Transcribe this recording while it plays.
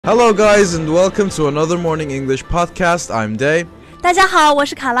Hello guys and welcome to another Morning English podcast. I'm Day. 大家好，我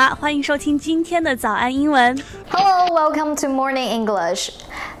是卡拉，欢迎收听今天的早安英文。Hello, welcome to Morning English.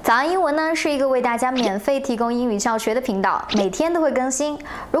 早安英文呢是一个为大家免费提供英语教学的频道，每天都会更新。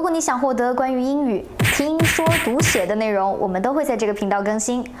如果你想获得关于英语听说读写的内容，我们都会在这个频道更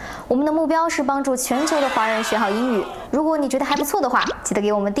新。我们的目标是帮助全球的华人学好英语。如果你觉得还不错的话，记得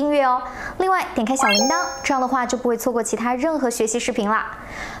给我们订阅哦。另外，点开小铃铛，这样的话就不会错过其他任何学习视频啦。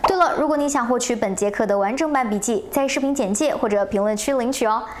对了，如果你想获取本节课的完整版笔记，在视频简介或者评论区领取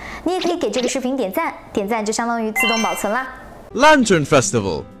哦。你也可以给这个视频点赞，点赞就相当于自动保存啦。Lantern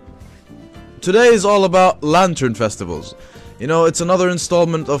Festival. Today is all about lantern festivals. You know, it's another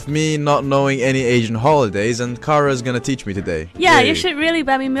installment of me not knowing any Asian holidays, and Kara is gonna teach me today. Yeah, Yay. you should really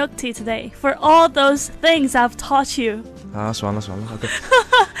buy me milk tea today for all those things I've taught you. 算了 OK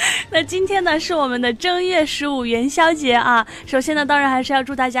那今天呢是我们的正月15元宵节啊。首先呢，当然还是要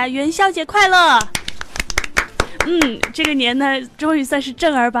祝大家元宵节快乐。这个年呢，终于算是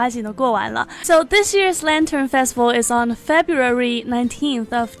正儿八经的过完了。So this year's Lantern Festival is on February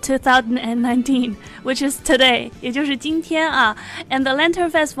 19th of 2019, which is today, 也就是今天啊。And the Lantern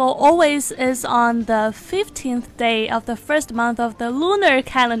Festival always is on the 15th day of the first month of the lunar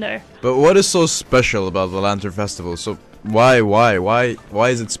calendar. But what is so special about the Lantern Festival? So why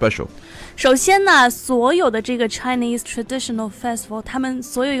is it special? 首先呢，所有的这个 Chinese traditional festival， 他们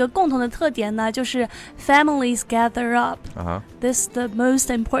所有一个共同的特点呢，就是 families gather up. This is the most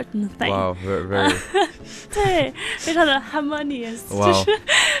important thing. Wow, very 对，非常的 harmonious， Wow. 就是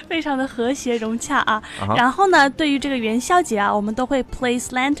非常的和谐融洽啊。然后呢，对于这个元宵节啊，我们都会 place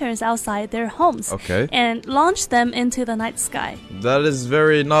lanterns outside their homes. Okay. And launch them into the night sky. That is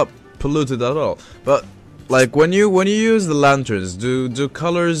very not polluted at all. But like when you use the lanterns, do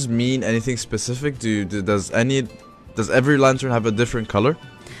colors mean anything specific? Does every lantern have a different color?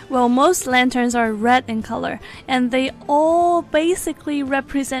 Well, most lanterns are red in color, and they all basically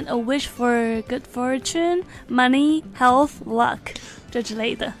represent a wish for good fortune, money, health, luck, 这之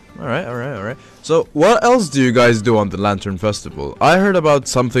类的。All right. So what else do you guys do on the Lantern Festival? I heard about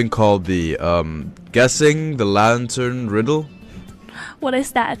something called the guessing the lantern riddle. What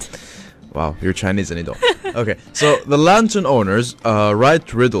is that? Wow, you're Chinese and you don't. Okay, so the lantern owners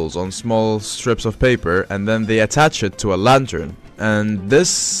write riddles on small strips of paper and then they attach it to a lantern. And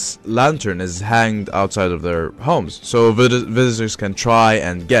this lantern is hanged outside of their homes, so visitors can try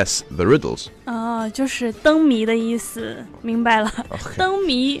and guess the riddles. 就是灯谜的意思，明白了。灯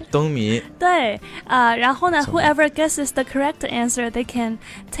谜。对，然后呢 ，whoever guesses the correct answer, they can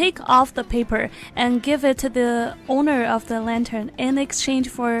take off the paper and give it to the owner of the lantern in exchange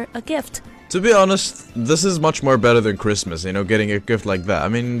for a gift. To be honest, this is much more better than Christmas, you know, getting a gift like that. I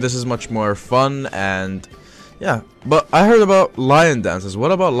mean, this is much more fun and yeah, but I heard about lion dances.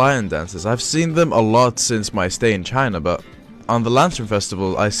 What about lion dances? I've seen them a lot since my stay in China, but on the Lantern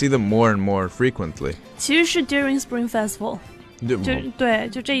Festival, I see them more and more frequently. 其实是 during Spring Festival.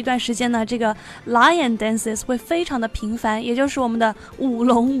 就这一段时间呢，这个 lion dances 会非常的频繁，也就是我们的舞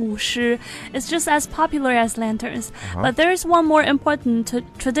龙舞狮。It's just as popular as lanterns. But there is one more important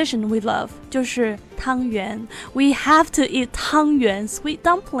tradition we love, 就是汤圆。We have to eat 汤圆 sweet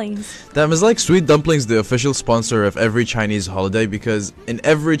dumplings. Damn, is like sweet dumplings the official sponsor of every Chinese holiday? Because in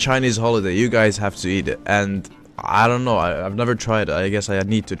every Chinese holiday, you guys have to eat it. And I don't know. I've never tried it. I guess I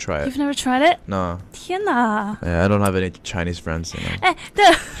need to try it. You've never tried it? No. 天哪 Yeah, I don't have any Chinese friends, you know. 哎，对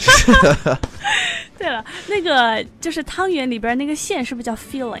了，对了，那个就是汤圆里边那个馅是不是叫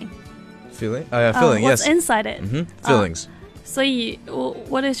filling? Filling? Oh yeah, filling. What's yes. inside it? Fillings. 所以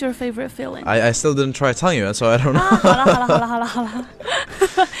what is your favorite filling? I still didn't try 汤圆, so I don't know. 好了，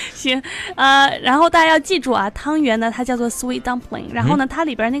行，然后大家要记住啊，汤圆呢它叫做 sweet dumpling， 然后呢它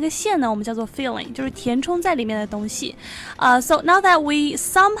里边那个馅呢我们叫做 filling， 就是填充在里面的东西。So now that we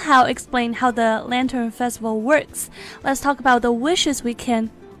somehow explain how the Lantern Festival works, let's talk about the wishes we can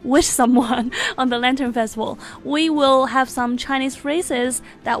wish someone on the Lantern Festival. We will have some Chinese phrases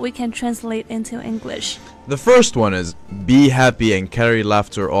that we can translate into English. The first one is be happy and carry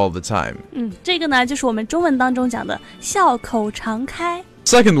laughter all the time. 这个呢就是我们中文当中讲的笑口常开。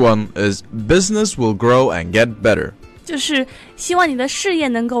Second one is business will grow and get better. 就是希望你的事业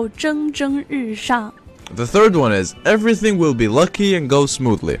能够蒸蒸日上。The third one is everything will be lucky and go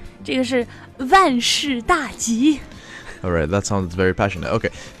smoothly. 这个是万事大吉。Alright, that sounds very passionate.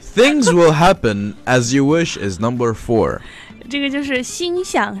 Okay. Things will happen as you wish is number 4. 这个就是心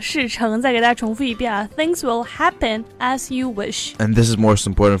想事成，再给大家重复一遍啊。Things will happen as you wish. And this is most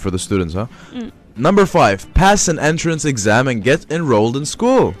important for the students, huh? Number 5, pass an entrance exam and get enrolled in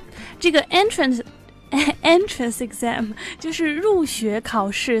school. 这个 entrance entrance exam 就是入学考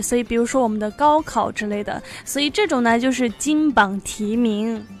试，所以比如说我们的高考之类的，所以这种呢就是金榜题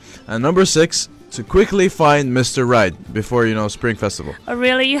名。And number 6, to quickly find Mr. Right before, Spring Festival. Oh,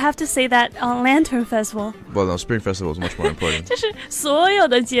 really? You have to say that on Lantern Festival. Well, no, Spring Festival is much more important. 就是所有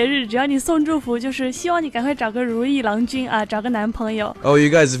的节日，只要你送祝福，就是希望你赶快找个如意郎君啊，找个男朋友。Oh, you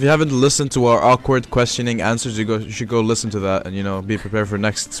guys, if you haven't listened to our awkward questioning answers, you should go listen to that and, be prepared for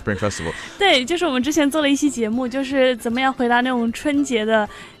next Spring Festival. 对，就是我们之前做了一期节目，就是怎么样回答那种春节的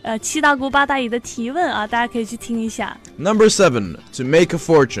七大姑八大姨的提问啊，大家可以去听一下。Number 7, to make a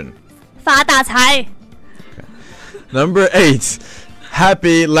fortune. 发大财。Number 8,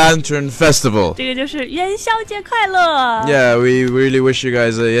 Happy Lantern Festival. 这个就是元宵节快乐。Yeah, we really wish you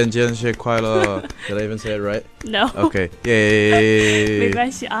guys 元宵快乐。Did I even say it right? No. Okay. Yay. 没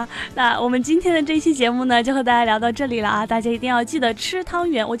关系啊。那我们今天的这一期节目呢，就和大家聊到这里了啊！大家一定要记得吃汤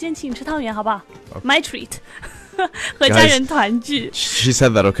圆，我今天请你吃汤圆，好不好？My treat. 和家人团聚。She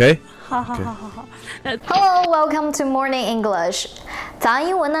said that, okay? 好。Hello, welcome to Morning English. 早安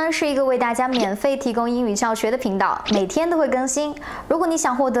英文呢是一个为大家免费提供英语教学的频道，每天都会更新。如果你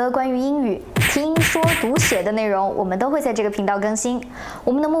想获得关于英语听说读写的内容，我们都会在这个频道更新。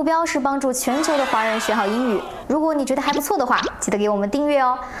我们的目标是帮助全球的华人学好英语。如果你觉得还不错的话，记得给我们订阅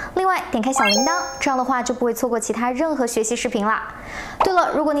哦。另外，点开小铃铛，这样的话就不会错过其他任何学习视频啦。对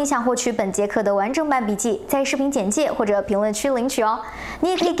了，如果你想获取本节课的完整版笔记，在视频简介或者评论区领取哦。你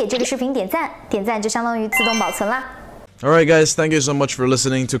也可以给这个视频点赞，点赞就相当于自动保存啦。Alright guys, thank you so much for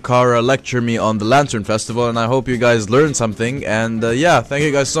listening to Kara lecture me on the Lantern Festival, and I hope you guys learned something, and yeah, thank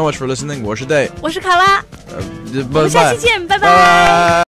you guys so much for listening. 我是 Day. 我是卡拉，我们下期见，拜拜。